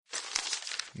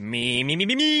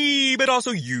Me, but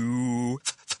also you.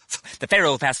 The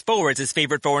Pharaoh fast forwards his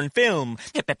favorite foreign film,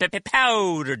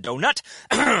 Powder Donut.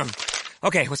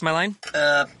 Okay, what's my line?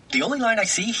 The only line I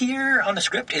see here on the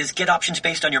script is get options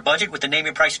based on your budget with the Name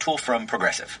Your Price tool from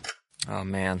Progressive. Oh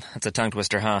man, that's a tongue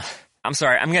twister, huh? I'm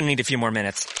sorry, I'm gonna need a few more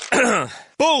minutes.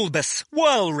 Bulbous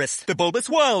Walrus, the Bulbous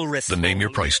Walrus. The Name Your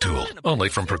Price tool, only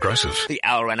from Progressive. The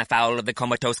owl ran afoul of the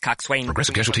comatose coxswain.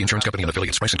 Progressive Casualty Insurance Company and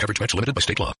affiliates. Price and coverage match limited by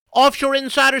state law.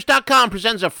 OffshoreInsiders.com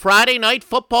presents a Friday night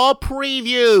football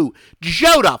preview.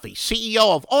 Joe Duffy,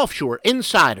 CEO of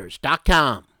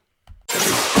OffshoreInsiders.com.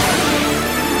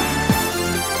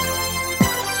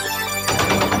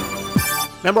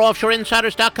 Remember,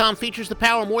 OffshoreInsiders.com features the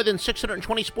power of more than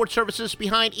 620 sports services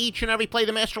behind each and every play.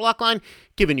 The Master Lock Line,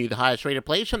 giving you the highest rated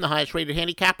plays from the highest rated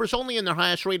handicappers only in their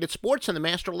highest rated sports. And the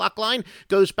Master Lock Line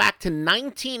goes back to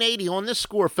 1980 on the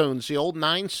score phones, the old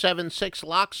 976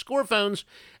 lock score phones,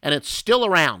 and it's still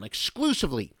around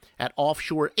exclusively at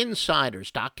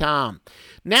OffshoreInsiders.com.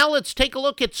 Now let's take a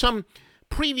look at some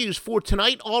previews for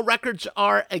tonight. All records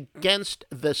are against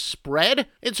the spread.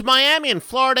 It's Miami and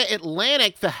Florida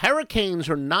Atlantic. The Hurricanes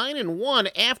are 9-1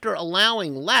 after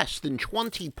allowing less than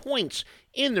 20 points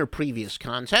in their previous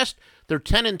contest. They're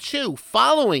 10-2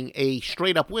 following a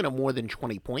straight-up win of more than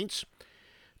 20 points.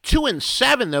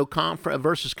 2-7 though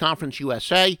versus Conference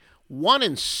USA.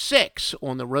 1-6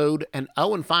 on the road and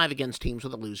 0-5 against teams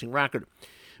with a losing record.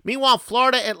 Meanwhile,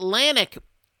 Florida Atlantic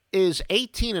is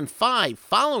 18-5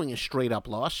 following a straight-up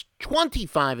loss,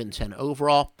 25-10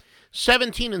 overall,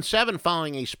 17-7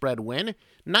 following a spread win,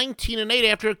 19-8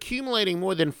 after accumulating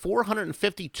more than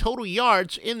 450 total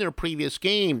yards in their previous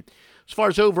game. As far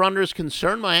as over-under is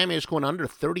concerned, Miami is going under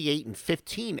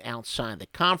 38-15 outside the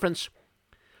conference.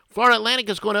 Florida Atlantic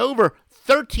is going over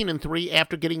 13-3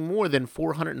 after getting more than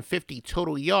 450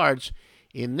 total yards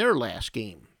in their last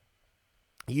game.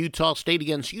 Utah State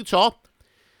against Utah.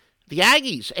 The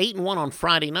Aggies, 8-1 on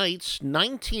Friday nights,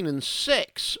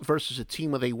 19-6 versus a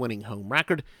team with a winning home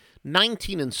record,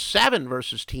 19-7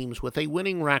 versus teams with a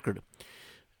winning record,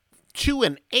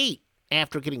 2-8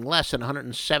 after getting less than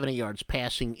 170 yards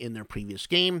passing in their previous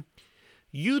game.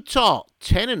 Utah,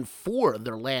 10-4 of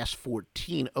their last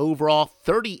 14 overall,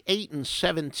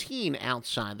 38-17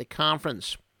 outside the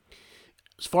conference.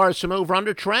 As far as some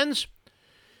over-under trends,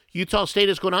 Utah State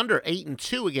is going under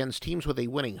 8-2 against teams with a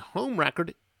winning home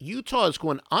record. Utah is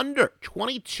going under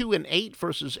 22-8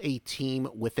 versus a team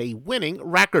with a winning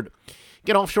record.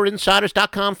 Get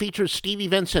OffshoreInsiders.com features Stevie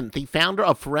Vincent, the founder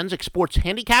of Forensic Sports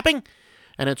Handicapping,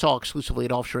 and it's all exclusively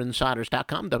at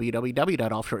OffshoreInsiders.com,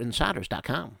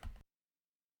 www.OffshoreInsiders.com.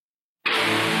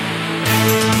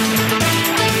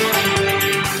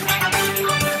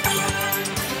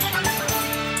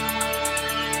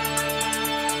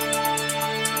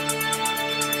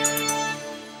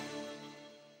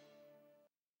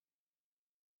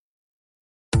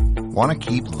 Want to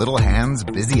keep little hands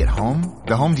busy at home?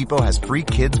 The Home Depot has free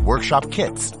kids workshop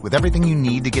kits with everything you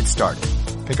need to get started.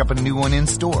 Pick up a new one in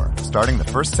store starting the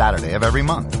first Saturday of every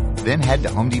month. Then head to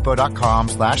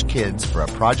HomeDepot.com/kids for a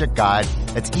project guide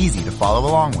that's easy to follow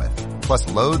along with, plus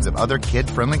loads of other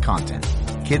kid-friendly content.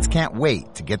 Kids can't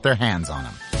wait to get their hands on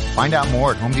them. Find out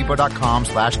more at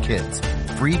HomeDepot.com/kids.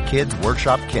 Free kids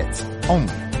workshop kits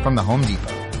only from the Home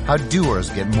Depot. How doers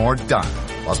get more done.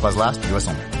 While supplies last, U.S.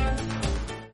 only.